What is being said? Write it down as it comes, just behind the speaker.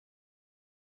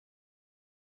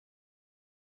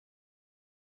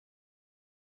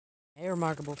Hey,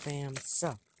 Remarkable fam.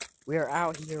 So, we are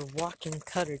out here walking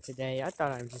Cutter today. I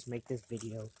thought I would just make this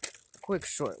video a quick,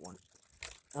 short one.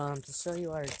 To show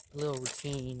you our little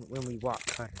routine when we walk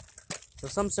Cutter. So,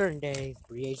 some certain days,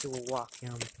 Briasia will walk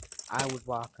him, I would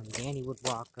walk him, Danny would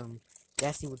walk him,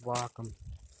 Deisi would walk him.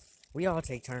 We all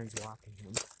take turns walking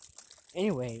him.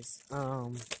 Anyways,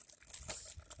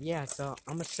 yeah, so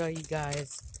I'm gonna show you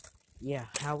guys,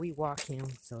 how we walk him.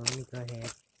 So, let me go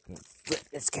ahead and flip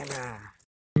this camera.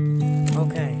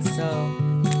 Okay, so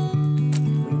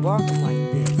we walk him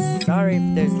like this. Sorry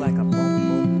if there's like a boom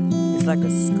boom. It's like a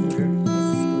scooter. It's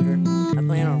a scooter. I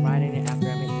plan on riding it after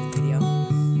I make this video.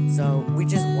 So we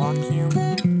just walk him.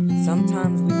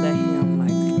 Sometimes we let him